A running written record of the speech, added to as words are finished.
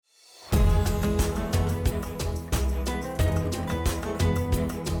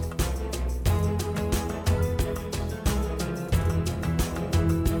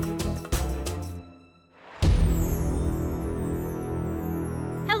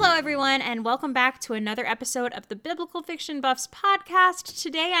Hello, everyone, and welcome back to another episode of the Biblical Fiction Buffs podcast.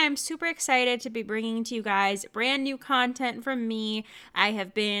 Today, I am super excited to be bringing to you guys brand new content from me. I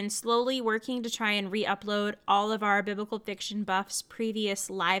have been slowly working to try and re-upload all of our Biblical Fiction Buffs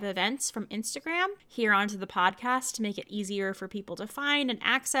previous live events from Instagram here onto the podcast to make it easier for people to find and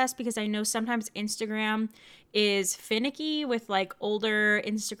access, because I know sometimes Instagram is finicky with like older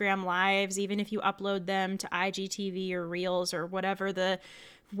Instagram lives, even if you upload them to IGTV or Reels or whatever the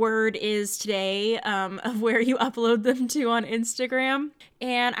word is today, of where you upload them to on Instagram.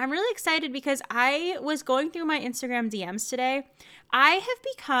 And I'm really excited because I was going through my Instagram DMs today. I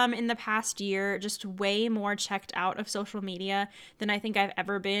have become in the past year just way more checked out of social media than I think I've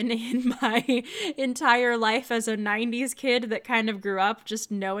ever been in my entire life as a 90s kid that kind of grew up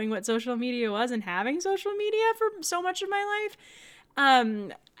just knowing what social media was and having social media for so much of my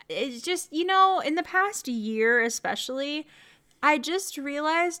life. It's just, in the past year especially, I just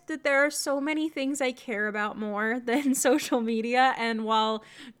realized that there are so many things I care about more than social media. And while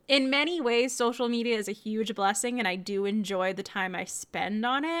in many ways social media is a huge blessing and I do enjoy the time I spend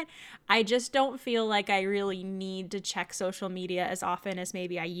on it, I just don't feel like I really need to check social media as often as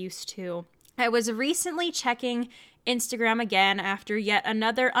maybe I used to. I was recently checking Instagram again after yet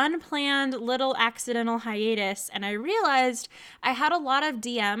another unplanned little accidental hiatus, and I realized I had a lot of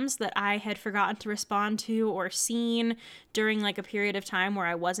DMs that I had forgotten to respond to or seen during like a period of time where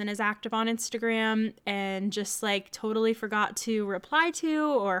I wasn't as active on Instagram, and just like totally forgot to reply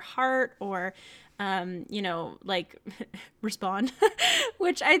to or heart or respond,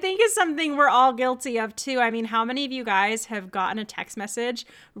 which I think is something we're all guilty of too. I mean, how many of you guys have gotten a text message,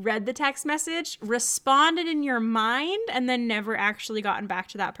 read the text message, responded in your mind, and then never actually gotten back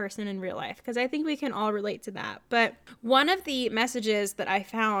to that person in real life? Because I think we can all relate to that. But one of the messages that I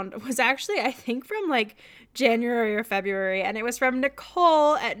found was actually, I think, from like January or February, and it was from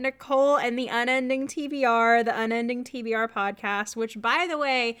Nicole at Nicole and the Unending TBR podcast, which, by the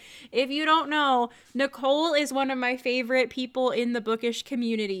way, if you don't know, Nicole is one of my favorite people in the bookish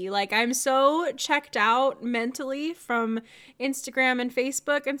community. Like, I'm so checked out mentally from Instagram and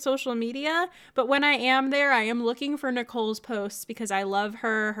Facebook and social media, but when I am there, I am looking for Nicole's posts because I love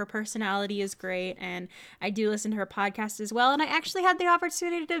her. Her personality is great, and I do listen to her podcast as well, and I actually had the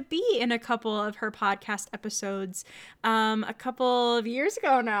opportunity to be in a couple of her podcast episodes a couple of years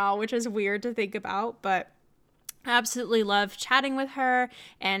ago now, which is weird to think about, but absolutely love chatting with her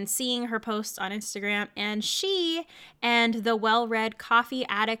and seeing her posts on Instagram. And she and the Well-Read Coffee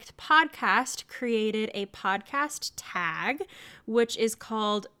Addict podcast created a podcast tag, which is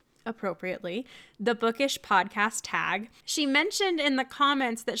called, appropriately, the Bookish Podcast Tag. She mentioned in the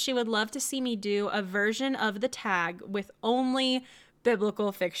comments that she would love to see me do a version of the tag with only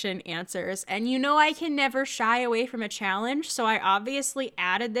biblical fiction answers. And I can never shy away from a challenge, so I obviously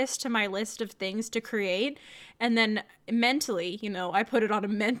added this to my list of things to create. And then mentally, I put it on a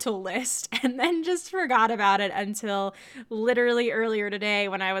mental list and then just forgot about it until literally earlier today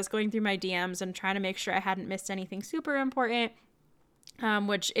when I was going through my DMs and trying to make sure I hadn't missed anything super important.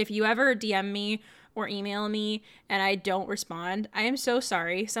 Which, if you ever DM me or email me and I don't respond, I am so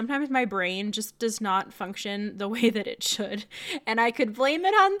sorry. Sometimes my brain just does not function the way that it should. And I could blame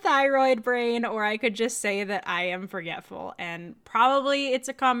it on thyroid brain, or I could just say that I am forgetful. And probably it's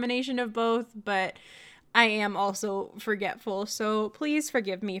a combination of both, but I am also forgetful. So please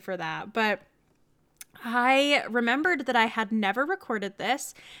forgive me for that. But I remembered that I had never recorded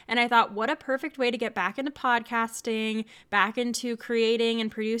this, and I thought, what a perfect way to get back into podcasting, back into creating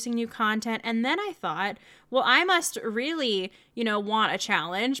and producing new content. And then I thought, well, I must really, want a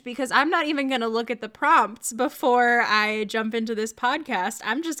challenge, because I'm not even going to look at the prompts before I jump into this podcast.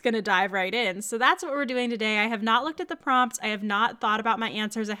 I'm just going to dive right in. So that's what we're doing today. I have not looked at the prompts. I have not thought about my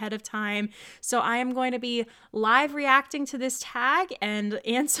answers ahead of time. So I am going to be live reacting to this tag and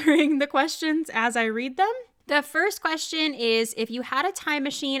answering the questions as I read them. The first question is, if you had a time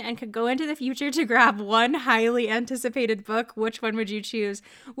machine and could go into the future to grab one highly anticipated book, which one would you choose?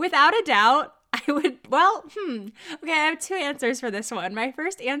 Without a doubt, I would, okay, I have two answers for this one. My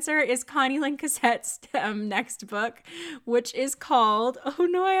first answer is Connie Lynn Cassette's next book, which is called, oh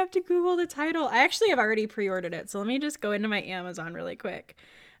no, I have to Google the title. I actually have already pre-ordered it, so let me just go into my Amazon really quick.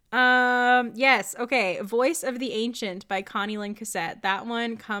 Yes, okay, Voice of the Ancient by Connie Lynn Cassette. That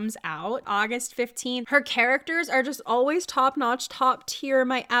one comes out August 15th. Her characters are just always top-notch, top tier,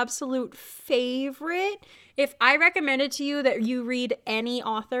 my absolute favorite. If I recommended to you that you read any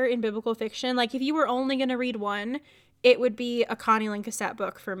author in biblical fiction, like if you were only going to read one, it would be a Connie Lynn Cassette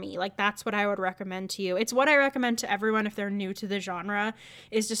book for me. Like, that's what I would recommend to you. It's what I recommend to everyone if they're new to the genre,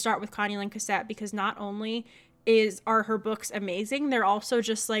 is to start with Connie Lynn Cassette, because not only are her books amazing. They're also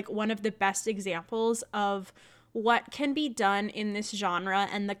just like one of the best examples of what can be done in this genre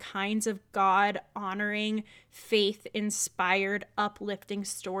and the kinds of God honoring, faith inspired, uplifting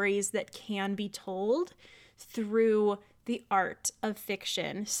stories that can be told through the art of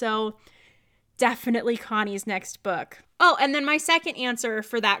fiction. So definitely Connie's next book. Oh, and then my second answer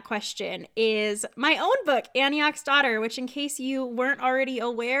for that question is my own book, Antioch's Daughter, which in case you weren't already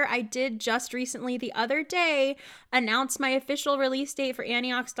aware, I did just recently the other day announce my official release date for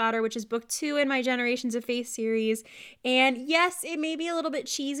Antioch's Daughter, which is book 2 in my Generations of Faith series. And yes, it may be a little bit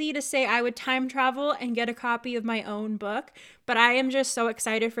cheesy to say I would time travel and get a copy of my own book, but I am just so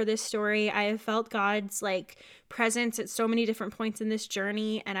excited for this story. I have felt God's presence at so many different points in this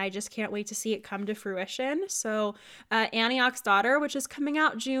journey, and I just can't wait to see it come to fruition. So Antioch's Daughter, which is coming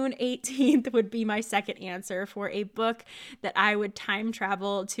out June 18th, would be my second answer for a book that I would time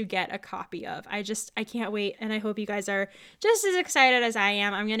travel to get a copy of. I can't wait, and I hope you guys are just as excited as I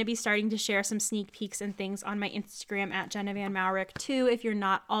am. I'm going to be starting to share some sneak peeks and things on my Instagram at Jenna Van Maurik too, if you're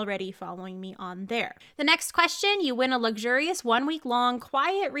not already following me on there. The next question, you win a luxurious 1-week-long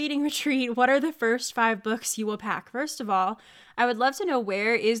quiet reading retreat. What are the first 5 books you will pack? First of all, I would love to know,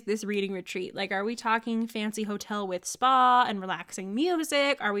 where is this reading retreat? Are we talking fancy hotel with spa and relaxing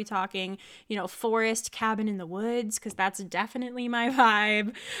music? Are we talking, forest cabin in the woods? Because that's definitely my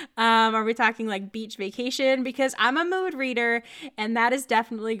vibe. Are we talking beach vacation? Because I'm a mood reader, and that is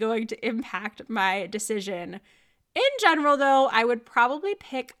definitely going to impact my decision. In general, though, I would probably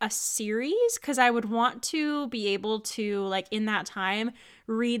pick a series because I would want to be able to, in that time,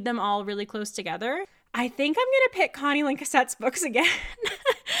 read them all really close together. I think I'm going to pick Connie Lincassette's books again.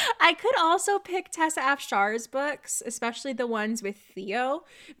 I could also pick Tessa Afshar's books, especially the ones with Theo,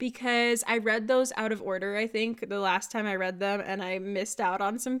 because I read those out of order, I think, the last time I read them, and I missed out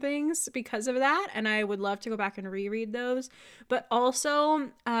on some things because of that, and I would love to go back and reread those. But also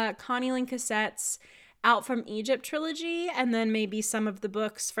Connie Lincassette's Out from Egypt trilogy, and then maybe some of the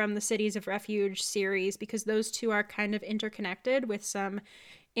books from the Cities of Refuge series, because those two are kind of interconnected with some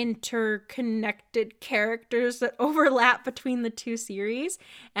interconnected characters that overlap between the two series.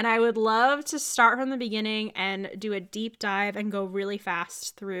 And I would love to start from the beginning and do a deep dive and go really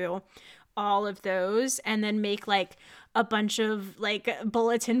fast through all of those, and then make a bunch of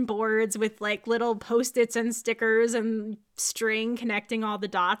bulletin boards with little post-its and stickers and string connecting all the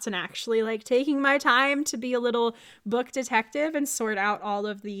dots, and actually taking my time to be a little book detective and sort out all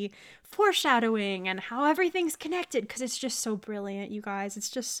of the foreshadowing and how everything's connected, because it's just so brilliant, you guys. It's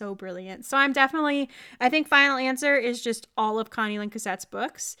just so brilliant. So I think final answer is just all of Connie Lincassette's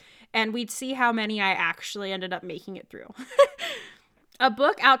books, and we'd see how many I actually ended up making it through. A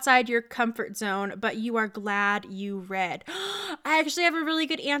book outside your comfort zone, but you are glad you read. I actually have a really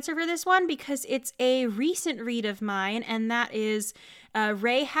good answer for this one because it's a recent read of mine, and that is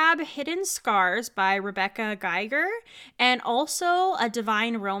Rahab Hidden Scars by Rebecca Geiger, and also A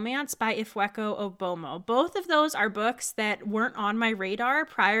Divine Romance by Ifweko Ogbomo. Both of those are books that weren't on my radar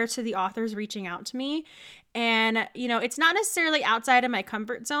prior to the authors reaching out to me. And, it's not necessarily outside of my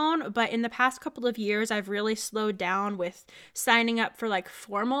comfort zone, but in the past couple of years, I've really slowed down with signing up for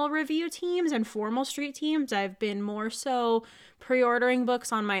formal review teams and formal street teams. I've been more so pre-ordering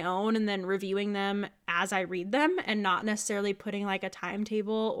books on my own and then reviewing them as I read them, and not necessarily putting a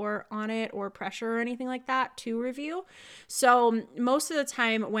timetable or on it or pressure or anything like that to review. So most of the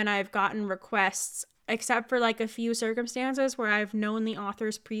time when I've gotten requests, except for a few circumstances where I've known the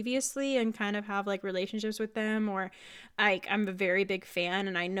authors previously and kind of have relationships with them, or I'm a very big fan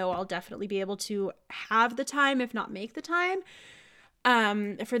and I know I'll definitely be able to have the time, if not make the time.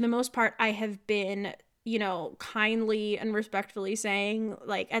 For the most part, I have been, kindly and respectfully saying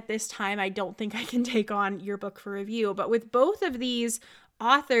at this time, I don't think I can take on your book for review. But with both of these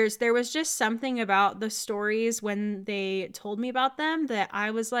authors, there was just something about the stories when they told me about them that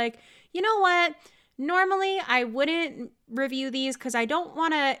I was like, you know what? Normally, I wouldn't review these because I don't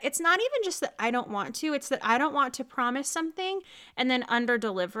want to, it's not even just that I don't want to, it's that I don't want to promise something and then under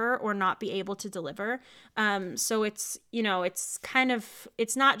deliver or not be able to deliver. So it's, it's kind of,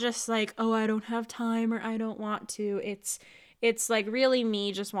 it's not just oh, I don't have time or I don't want to. It's really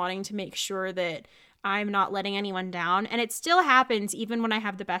me just wanting to make sure that I'm not letting anyone down. And it still happens even when I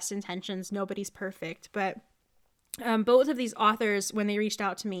have the best intentions. Nobody's perfect. But both of these authors, when they reached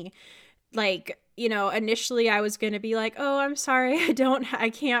out to me, initially I was going to be oh, I'm sorry,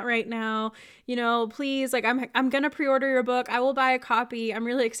 I can't right now, please, I'm going to pre-order your book. I will buy a copy. I'm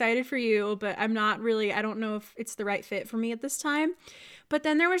really excited for you, but I don't know if it's the right fit for me at this time. But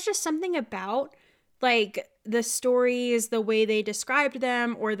then there was just something about like the stories, the way they described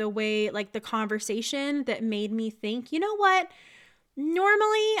them, or the way, like the conversation that made me think, you know what?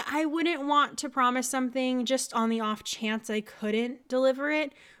 Normally, I wouldn't want to promise something just on the off chance I couldn't deliver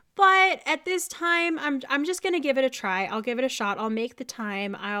it. But at this time, I'm just going to give it a try. I'll give it a shot. I'll make the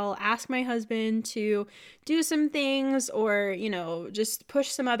time. I'll ask my husband to do some things or, just push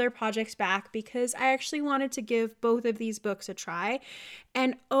some other projects back because I actually wanted to give both of these books a try.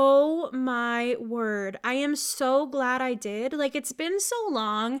 And oh my word, I am so glad I did. Like, it's been so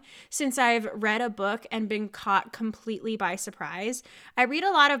long since I've read a book and been caught completely by surprise. I read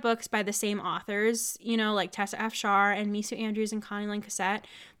a lot of books by the same authors, like Tessa F. Shar and Misu Andrews and Connie Lynn Cassette,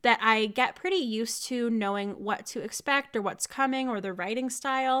 that I get pretty used to knowing what to expect or what's coming or the writing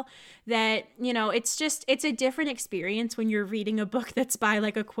style, that, it's a different experience when you're reading a book that's by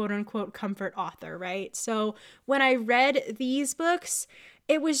like a quote unquote comfort author, right? So when I read these books,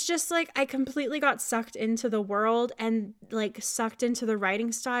 it was just like I completely got sucked into the world and like sucked into the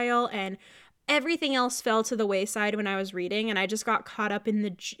writing style, and everything else fell to the wayside when I was reading, and I just got caught up in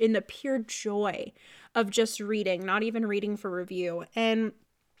the pure joy of just reading, not even reading for review. And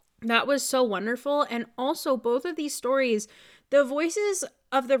that was so wonderful. And also, both of these stories, the voices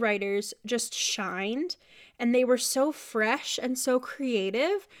of the writers just shined, and they were so fresh and so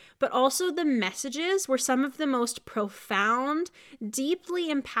creative, but also the messages were some of the most profound,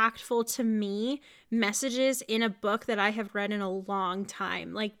 deeply impactful to me messages in a book that I have read in a long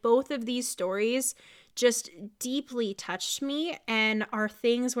time. Like, both of these stories just deeply touched me and are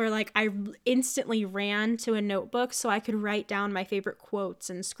things where like I instantly ran to a notebook so I could write down my favorite quotes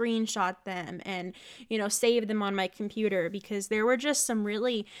and screenshot them and, save them on my computer, because there were just some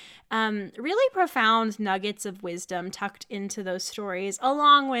really profound nuggets of wisdom tucked into those stories,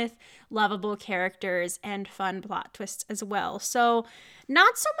 along with lovable characters and fun plot twists as well. So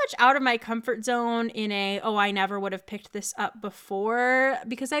not so much out of my comfort zone in I never would have picked this up before,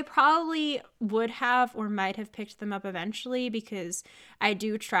 because I probably would have or might have picked them up eventually, because I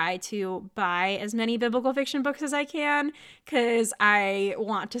do try to buy as many biblical fiction books as I can because I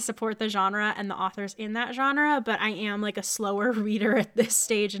want to support the genre and the authors in that genre, but I am like a slower reader at this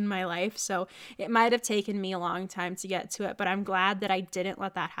stage in my life, so it might have taken me a long time to get to it, but I'm glad that I didn't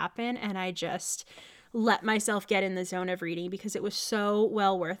let that happen and I just let myself get in the zone of reading, because it was so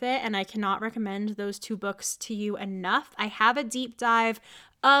well worth it, and I cannot recommend those two books to you enough. I have a deep dive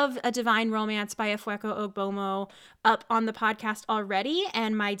of A Divine Romance by Afueko Ogbomo up on the podcast already,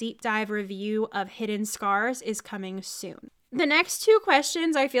 and my deep dive review of Hidden Scars is coming soon. The next two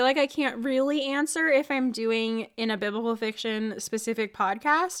questions I feel like I can't really answer if I'm doing in a biblical fiction specific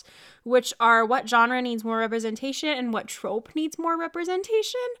podcast, which are what genre needs more representation and what trope needs more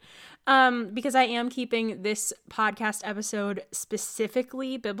representation. Because I am keeping this podcast episode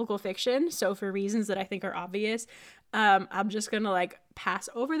specifically biblical fiction. So for reasons that I think are obvious, I'm just going to pass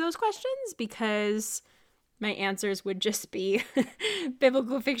over those questions because my answers would just be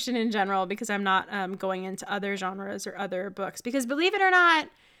biblical fiction in general, because I'm not going into other genres or other books. Because believe it or not,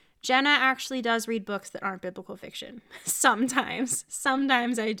 Jenna actually does read books that aren't biblical fiction. Sometimes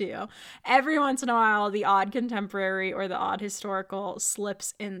I do. Every once in a while, the odd contemporary or the odd historical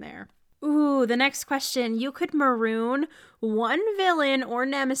slips in there. Ooh, the next question. You could maroon one villain or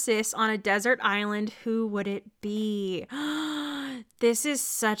nemesis on a desert island. Who would it be? This is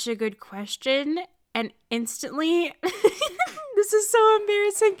such a good question. And instantly, this is so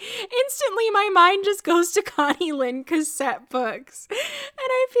embarrassing. Instantly, my mind just goes to Connie Lynn Cassette books. And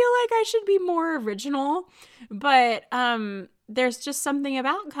I feel like I should be more original. But there's just something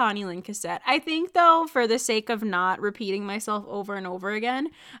about Connie Lynn Cassette. I think, though, for the sake of not repeating myself over and over again,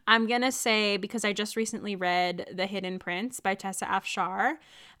 I'm going to say, because I just recently read The Hidden Prince by Tessa F. Shar,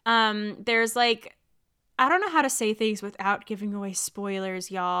 there's I don't know how to say things without giving away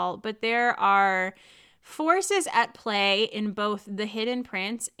spoilers, y'all, but there are forces at play in both The Hidden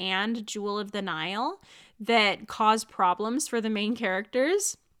Prince and Jewel of the Nile that cause problems for the main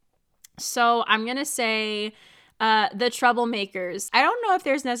characters. So I'm going to say the troublemakers. I don't know if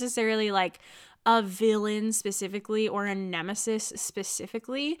there's necessarily a villain specifically or a nemesis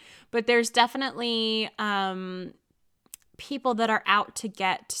specifically, but there's definitely people that are out to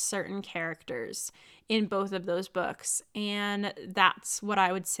get certain characters in both of those books. And that's what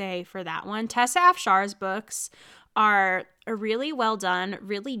I would say for that one. Tessa F. Shar's books are really well done,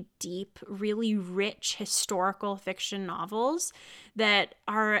 really deep, really rich historical fiction novels that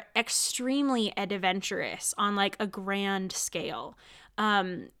are extremely adventurous on a grand scale.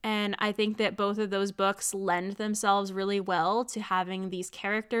 And I think that both of those books lend themselves really well to having these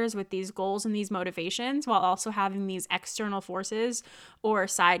characters with these goals and these motivations, while also having these external forces or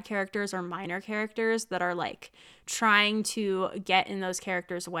side characters or minor characters that are like trying to get in those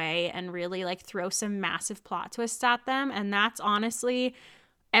characters' way and really like throw some massive plot twists at them. And that's honestly,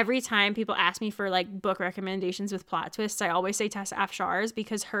 every time people ask me for like book recommendations with plot twists, I always say Tessa Afshar's,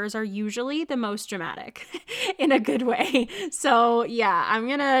 because hers are usually the most dramatic in a good way. So yeah, I'm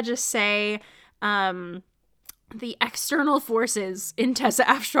gonna just say the external forces in Tessa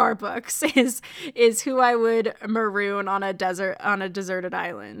Afshar books is who I would maroon on a deserted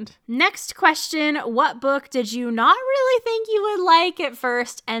island. Next question, what book did you not really think you would like at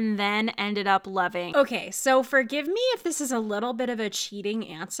first and then ended up loving? Okay, so forgive me if this is a little bit of a cheating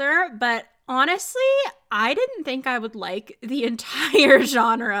answer, but honestly, I didn't think I would like the entire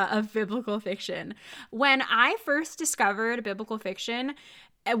genre of biblical fiction. When I first discovered biblical fiction,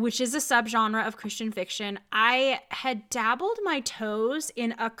 which is a subgenre of Christian fiction, I had dabbled my toes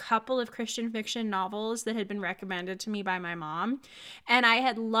in a couple of Christian fiction novels that had been recommended to me by my mom, and I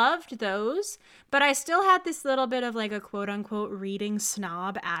had loved those, but I still had this little bit of like a quote-unquote reading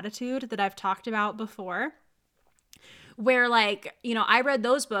snob attitude that I've talked about before, where like, you know, I read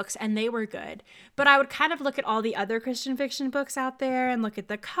those books and they were good, but I would kind of look at all the other Christian fiction books out there and look at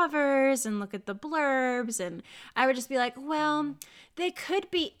the covers and look at the blurbs, and I would just be like, well, they could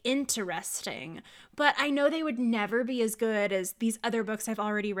be interesting, but I know they would never be as good as these other books I've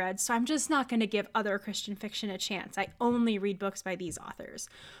already read, so I'm just not going to give other Christian fiction a chance. I only read books by these authors.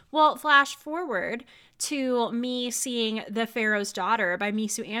 Well, flash forward to me seeing The Pharaoh's Daughter by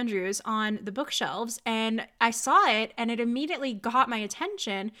Misu Andrews on the bookshelves, and I saw it and it immediately got my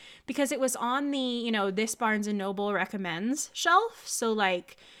attention because it was on the, you know, This Barnes and Noble recommends shelf. So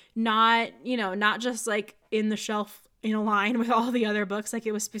like not just like in the shelf in a line with all the other books, like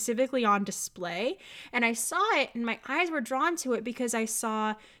it was specifically on display. And I saw it and my eyes were drawn to it because I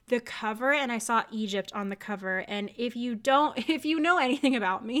saw the cover and I saw Egypt on the cover. And if you know anything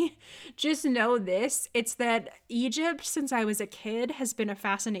about me, just know this, it's that Egypt, since I was a kid, has been a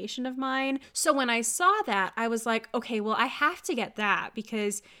fascination of mine. So when I saw that, I was like, okay, well, I have to get that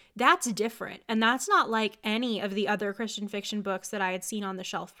because that's different. And that's not like any of the other Christian fiction books that I had seen on the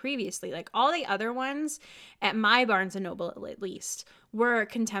shelf previously. Like all the other ones at my Barnes and Noble, at least, were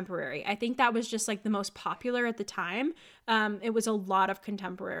contemporary. I think that was just like the most popular at the time. It was a lot of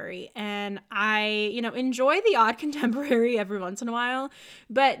contemporary, and I, enjoy the odd contemporary every once in a while,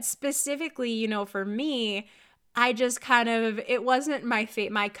 but specifically, for me, I just it wasn't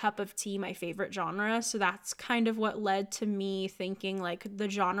my cup of tea, my favorite genre. So that's kind of what led to me thinking like the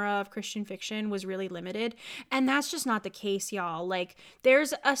genre of Christian fiction was really limited. And that's just not the case, y'all. Like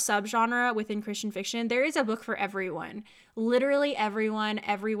there's a subgenre within Christian fiction. There is a book for everyone. Literally everyone,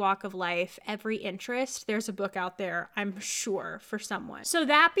 every walk of life, every interest. There's a book out there, I'm sure, for someone. So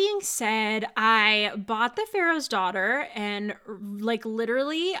that being said, I bought The Pharaoh's Daughter and like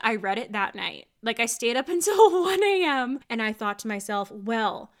literally I read it that night. Like I stayed up until 1 a.m. and I thought to myself,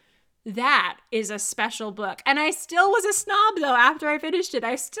 well, that is a special book. And I still was a snob though after I finished it.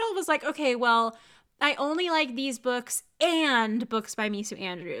 I still was like, okay, well, I only like these books and books by Misu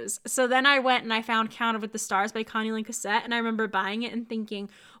Andrews. So then I went and I found Counted with the Stars by Connie Lynn Cassette, and I remember buying it and thinking,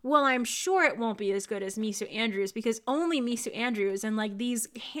 well, I'm sure it won't be as good as Misu Andrews because only Misu Andrews and like these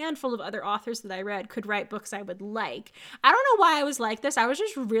handful of other authors that I read could write books I would like. I don't know why I was like this. I was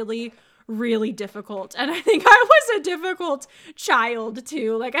just really difficult. And I think I was a difficult child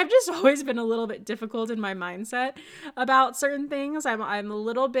too. Like I've just always been a little bit difficult in my mindset about certain things. I'm a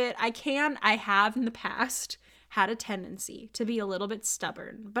little bit, I have in the past had a tendency to be a little bit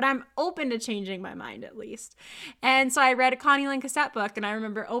stubborn, but I'm open to changing my mind at least. And so I read a Connie Lynn Cassette book and I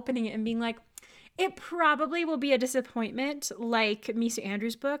remember opening it and being like, it probably will be a disappointment like Misu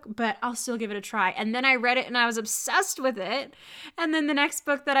Andrews' book, but I'll still give it a try. And then I read it and I was obsessed with it. And then the next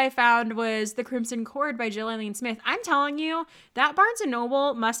book that I found was The Crimson Cord by Jill Eileen Smith. I'm telling you, that Barnes &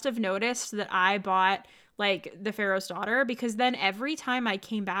 Noble must have noticed that I bought like The Pharaoh's Daughter, because then every time I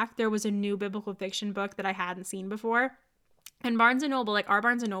came back, there was a new biblical fiction book that I hadn't seen before. And Barnes & Noble, like our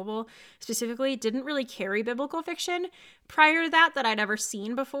Barnes & Noble specifically, didn't really carry biblical fiction prior to that I'd ever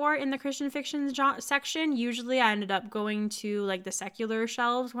seen before in the Christian fiction section. Usually I ended up going to like the secular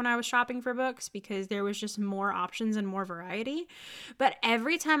shelves when I was shopping for books because there was just more options and more variety. But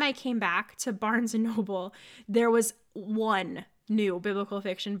every time I came back to Barnes & Noble, there was one new biblical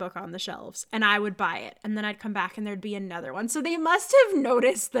fiction book on the shelves, and I would buy it, and then I'd come back and there'd be another one. So they must have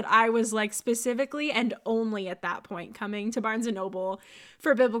noticed that I was like specifically and only at that point coming to Barnes & Noble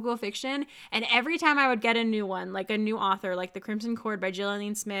for biblical fiction. And every time I would get a new one, like a new author, like The Crimson Cord by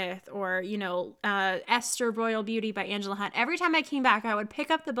Gillian Smith, or, you know, Esther Royal Beauty by Angela Hunt, every time I came back, I would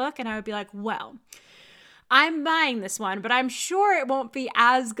pick up the book and I would be like, well, I'm buying this one, but I'm sure it won't be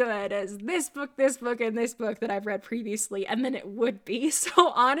as good as this book, and this book that I've read previously. And then it would be. So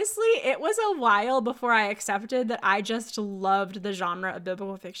honestly, it was a while before I accepted that I just loved the genre of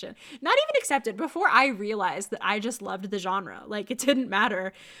biblical fiction. Not even accepted, before I realized that I just loved the genre. Like, it didn't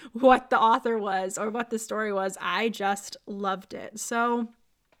matter what the author was or what the story was. I just loved it. So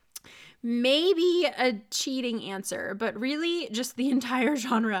maybe a cheating answer, but really just the entire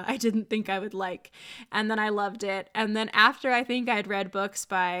genre I didn't think I would like. And then I loved it. And then after I think I'd read books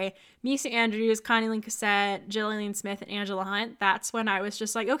by Misa Andrews, Connie Lynn Cassette, Gillian Smith, and Angela Hunt, that's when I was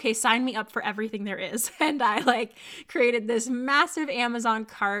just like, okay, sign me up for everything there is. And I like created this massive Amazon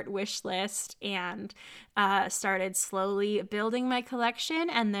cart wish list and started slowly building my collection,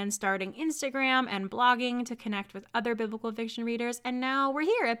 and then starting Instagram and blogging to connect with other biblical fiction readers. And now we're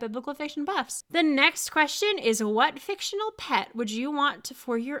here at Biblical Fiction Buffs. The next question is, what fictional pet would you want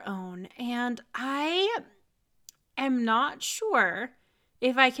for your own? And I am not sure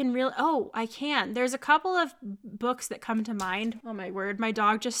if I can really... Oh, I can. There's a couple of books that come to mind. Oh my word. My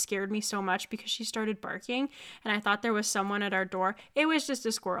dog just scared me so much because she started barking and I thought there was someone at our door. It was just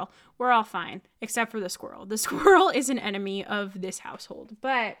a squirrel. We're all fine, except for the squirrel. The squirrel is an enemy of this household.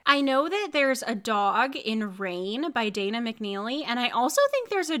 But I know that there's a dog in Rain by Dana McNeely, and I also think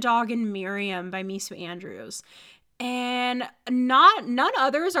there's a dog in Miriam by Misa Andrews. And none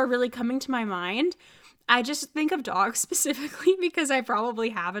others are really coming to my mind. I just think of dogs specifically because I probably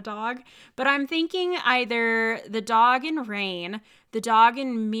have a dog, but I'm thinking either the dog in Rain, the dog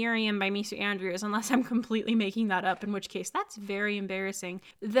in Miriam by Misa Andrews, unless I'm completely making that up, in which case that's very embarrassing.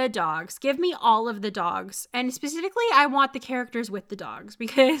 The dogs. Give me all of the dogs. And specifically, I want the characters with the dogs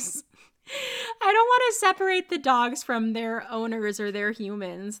because I don't want to separate the dogs from their owners or their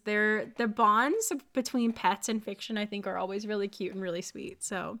humans. The bonds between pets and fiction, I think, are always really cute and really sweet.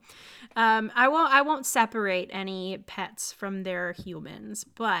 So I won't separate any pets from their humans.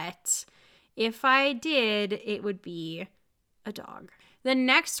 But if I did, it would be a dog. The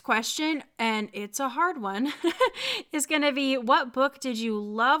next question, and it's a hard one, is going to be, what book did you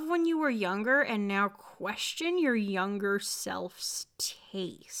love when you were younger and now question your younger self's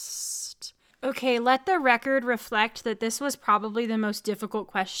taste? Okay, let the record reflect that this was probably the most difficult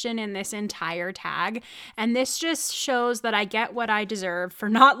question in this entire tag, and this just shows that I get what I deserve for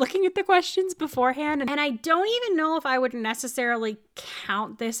not looking at the questions beforehand. And I don't even know if I would necessarily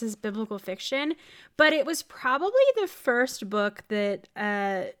count this as biblical fiction, but it was probably the first book that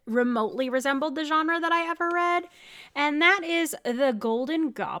remotely resembled the genre that I ever read, and that is The Golden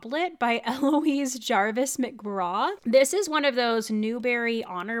Goblet by Eloise Jarvis McGraw. This is one of those Newbery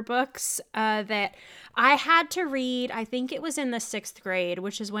honor books that I had to read. I think it was in the 6th grade,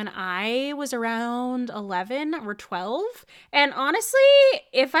 which is when I was around 11 or 12. And honestly,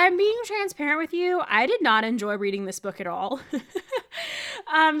 if I'm being transparent with you, I did not enjoy reading this book at all.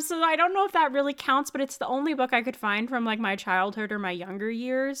 So I don't know if that really counts, but it's the only book I could find from like my childhood or my younger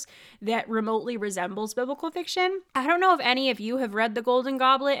years that remotely resembles biblical fiction. I don't know if any of you have read The Golden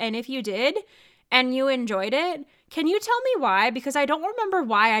Goblet, and if you did and you enjoyed it, can you tell me why? Because I don't remember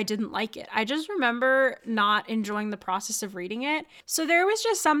why I didn't like it. I just remember not enjoying the process of reading it. So there was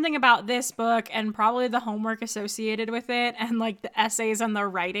just something about this book, and probably the homework associated with it and like the essays and the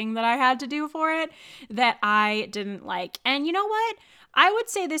writing that I had to do for it, that I didn't like. And you know what? I would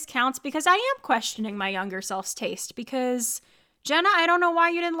say this counts because I am questioning my younger self's taste, because Jenna, I don't know why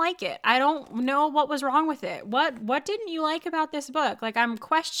you didn't like it. I don't know what was wrong with it. What didn't you like about this book? Like, I'm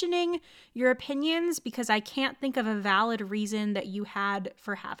questioning your opinions because I can't think of a valid reason that you had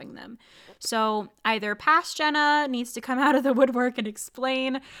for having them. So either past Jenna needs to come out of the woodwork and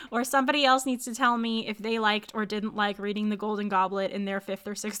explain, or somebody else needs to tell me if they liked or didn't like reading The Golden Goblet in their 5th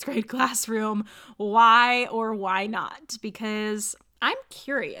or 6th grade classroom. Why or why not? Because I'm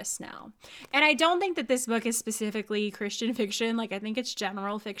curious now. And I don't think that this book is specifically Christian fiction. Like, I think it's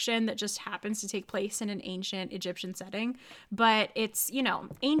general fiction that just happens to take place in an ancient Egyptian setting. But it's, you know,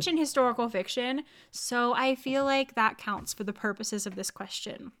 ancient historical fiction. So I feel like that counts for the purposes of this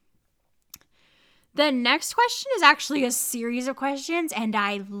question. The next question is actually a series of questions, and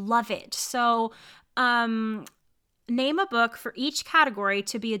I love it. So, name a book for each category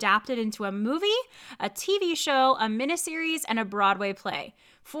to be adapted into a movie, a TV show, a miniseries, and a Broadway play.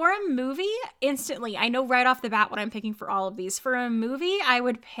 For a movie, instantly, I know right off the bat what I'm picking for all of these. For a movie, I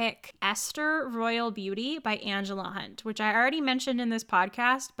would pick Esther Royal Beauty by Angela Hunt, which I already mentioned in this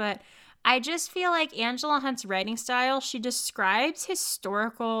podcast, but I just feel like Angela Hunt's writing style, she describes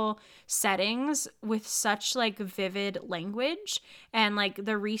historical settings with such like vivid language, and like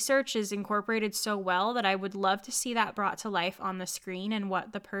the research is incorporated so well that I would love to see that brought to life on the screen and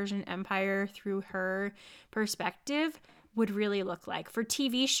what the Persian Empire through her perspective would really look like. For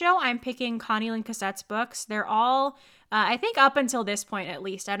TV show, I'm picking Connie Lynn Cassette's books. They're all, I think up until this point at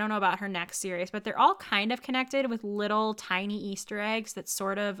least, I don't know about her next series, but they're all kind of connected with little tiny Easter eggs that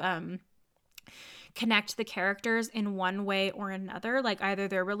sort of connect the characters in one way or another. Like either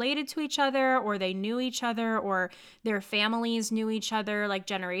they're related to each other, or they knew each other, or their families knew each other like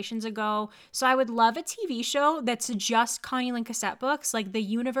generations ago. So I would love a TV show that's just Connie Lynn Cassette books, like the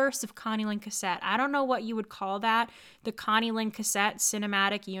universe of Connie Lynn Cassette. I don't know what you would call that. The Connie Lynn Cassette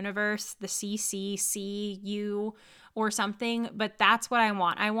Cinematic Universe, the CCCU or something, but that's what I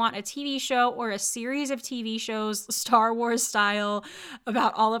want. I want a TV show or a series of TV shows, Star Wars style,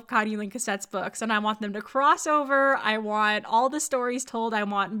 about all of Connie Lynn Cassette's books, and I want them to cross over. I want all the stories told. I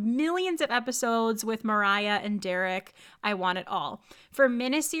want millions of episodes with Mariah and Derek. I want it all. For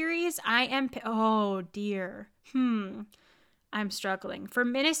miniseries, oh dear. I'm struggling. For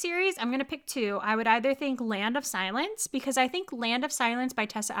miniseries, I'm going to pick two. I would either think Land of Silence, because I think Land of Silence by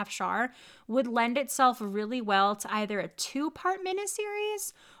Tessa Afshar would lend itself really well to either a 2-part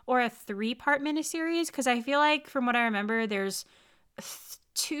miniseries or a 3-part miniseries, because I feel like from what I remember, there's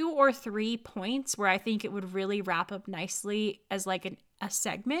 2 or 3 points where I think it would really wrap up nicely as like a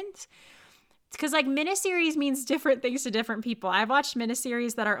segment. Because like miniseries means different things to different people. I've watched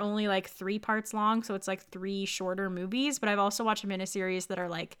miniseries that are only like 3 parts long, so it's like 3 shorter movies, but I've also watched miniseries that are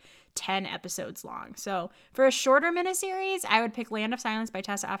like 10 episodes long. So for a shorter miniseries, I would pick Land of Silence by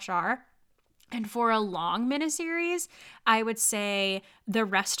Tessa Afshar. And for a long miniseries, I would say The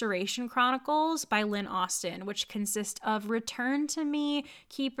Restoration Chronicles by Lynn Austen, which consist of Return to Me,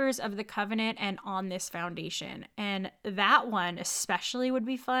 Keepers of the Covenant, and On This Foundation. And that one especially would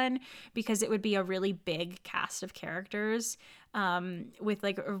be fun because it would be a really big cast of characters with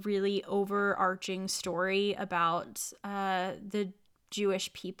like a really overarching story about the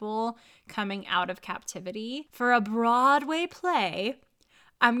Jewish people coming out of captivity. For a Broadway play,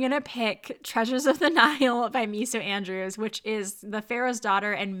 I'm going to pick Treasures of the Nile by Miso Andrews, which is The Pharaoh's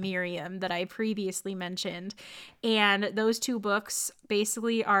Daughter and Miriam that I previously mentioned. And those 2 books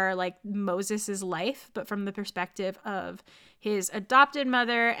basically are like Moses' life, but from the perspective of his adopted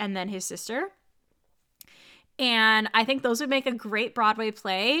mother and then his sister. And I think those would make a great Broadway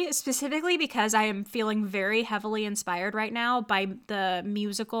play, specifically because I am feeling very heavily inspired right now by the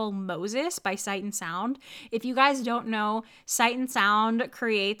musical Moses by Sight and Sound. If you guys don't know, Sight and Sound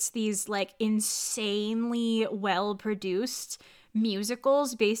creates these like insanely well-produced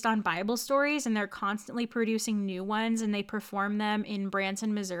musicals based on Bible stories, and they're constantly producing new ones, and they perform them in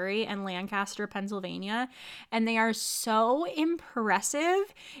Branson, Missouri and Lancaster, Pennsylvania, and they are so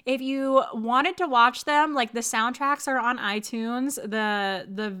impressive. If you wanted to watch them, like the soundtracks are on iTunes,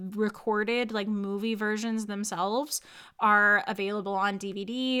 the recorded like movie versions themselves are available on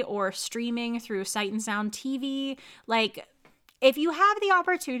DVD or streaming through Sight and Sound TV. Like if you have the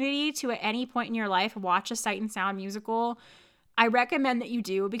opportunity to at any point in your life watch a Sight and Sound musical, I recommend that you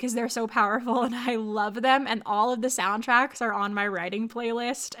do because they're so powerful and I love them, and all of the soundtracks are on my writing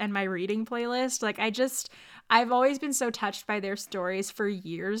playlist and my reading playlist. Like I've always been so touched by their stories for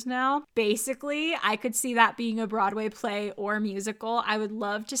years now. Basically, I could see that being a Broadway play or musical. I would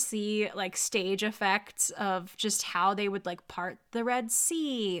love to see like stage effects of just how they would like part the Red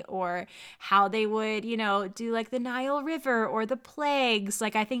Sea, or how they would, do like the Nile River or the plagues.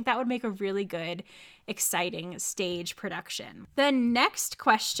 Like I think that would make a really good, exciting stage production. The next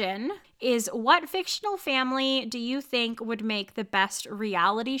question is, what fictional family do you think would make the best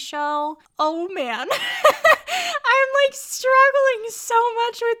reality show? Oh man. I'm like struggling so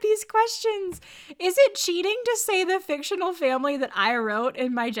much with these questions. Is it cheating to say the fictional family that I wrote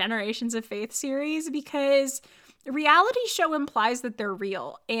in my Generations of Faith series? Because reality show implies that they're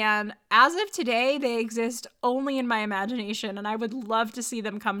real, and as of today, they exist only in my imagination, and I would love to see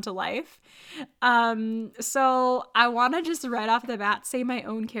them come to life. So I want to just right off the bat say my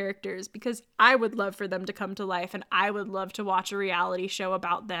own characters, because I would love for them to come to life, and I would love to watch a reality show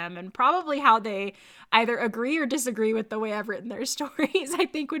about them, and probably how they either agree or disagree with the way I've written their stories, I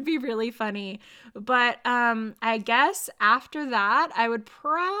think would be really funny. But I guess after that, I would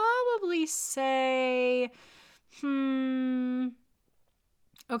probably say...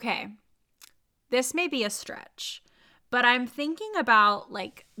 Okay, this may be a stretch, But I'm thinking about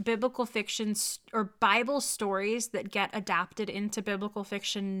like biblical fiction or Bible stories that get adapted into biblical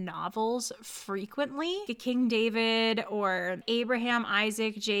fiction novels frequently. King David or Abraham,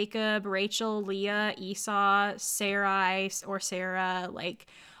 Isaac, Jacob, Rachel, Leah, Esau, Sarai or Sarah, like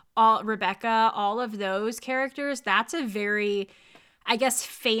Rebecca, all of those characters. That's a very, I guess,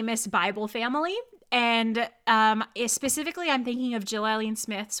 famous Bible family. And specifically, I'm thinking of Jill Eileen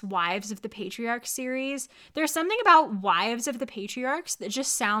Smith's Wives of the Patriarchs series. There's something about Wives of the Patriarchs that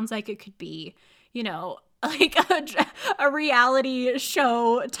just sounds like it could be, you know, like a reality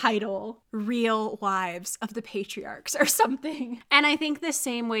show title, Real Wives of the Patriarchs or something. And I think the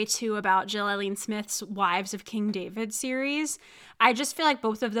same way too about Jill Eileen Smith's Wives of King David series. I just feel like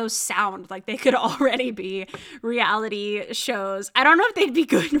both of those sound like they could already be reality shows. I don't know if they'd be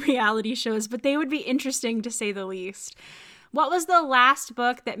good reality shows, but they would be interesting to say the least. What was the last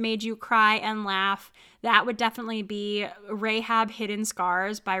book that made you cry and laugh? That would definitely be Rahab Hidden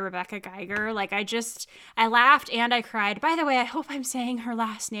Scars by Rebecca Geiger. Like I laughed and I cried. By the way, I hope I'm saying her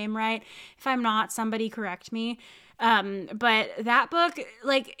last name right. If I'm not, somebody correct me. But that book,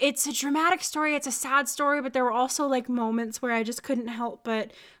 like, it's a dramatic story. It's a sad story, but there were also like moments where I just couldn't help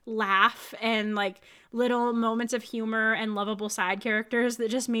but laugh and like little moments of humor and lovable side characters that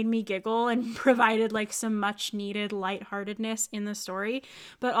just made me giggle and provided like some much needed lightheartedness in the story.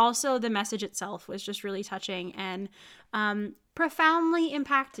 But also the message itself was just really touching and profoundly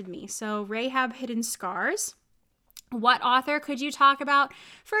impacted me. So Rahab Hidden Scars. What author could you talk about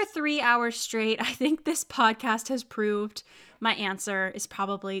for 3 hours straight? I think this podcast has proved my answer is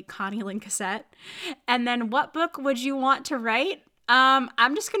probably Connie Lynn Cassette. And then what book would you want to write?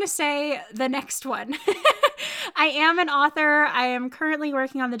 I'm just going to say the next one. I am an author. I am currently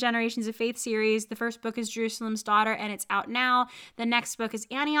working on the Generations of Faith series. The first book is Jerusalem's Daughter, and it's out now. The next book is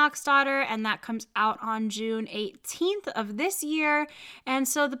Antioch's Daughter, and that comes out on June 18th of this year. And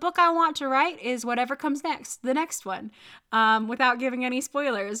so the book I want to write is whatever comes next, the next one, without giving any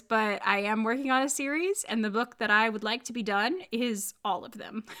spoilers. But I am working on a series, and the book that I would like to be done is all of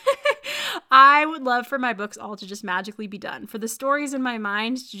them. I would love for my books all to just magically be done, for the stories in my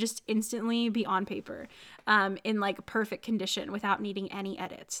mind to just instantly be on paper, in like perfect condition without needing any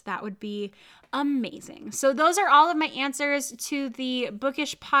edits. That would be amazing. So those are all of my answers to the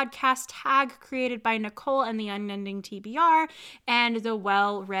Bookish Podcast Tag created by Nicole and the Unending TBR and the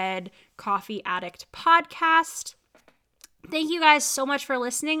Well-Read Coffee Addict podcast. Thank you guys so much for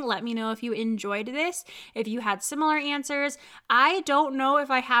listening. Let me know if you enjoyed this, if you had similar answers. I don't know if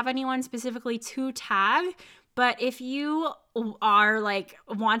I have anyone specifically to tag, but if you are like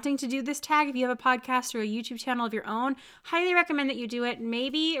wanting to do this tag, if you have a podcast or a YouTube channel of your own, highly recommend that you do it.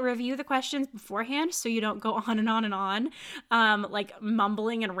 Maybe review the questions beforehand so you don't go on and on and on, like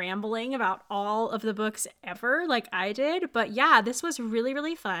mumbling and rambling about all of the books ever like I did. But yeah, this was really,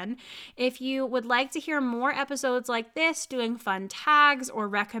 really fun. If you would like to hear more episodes like this, doing fun tags or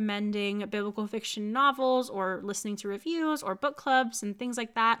recommending biblical fiction novels or listening to reviews or book clubs and things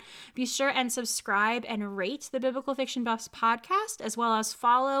like that, be sure and subscribe and rate the Biblical Fiction Buffs podcast, as well as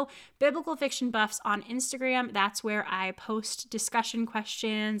follow Biblical Fiction Buffs on Instagram. That's where I post discussion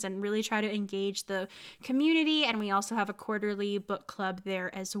questions and really try to engage the community. And we also have a quarterly book club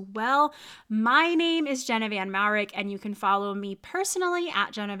there as well. My name is Jenna Van Maurik, and you can follow me personally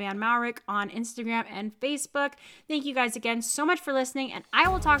at Jenna Van Maurik on Instagram and Facebook. Thank you guys again so much for listening, and I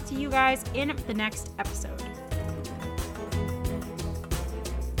will talk to you guys in the next episode.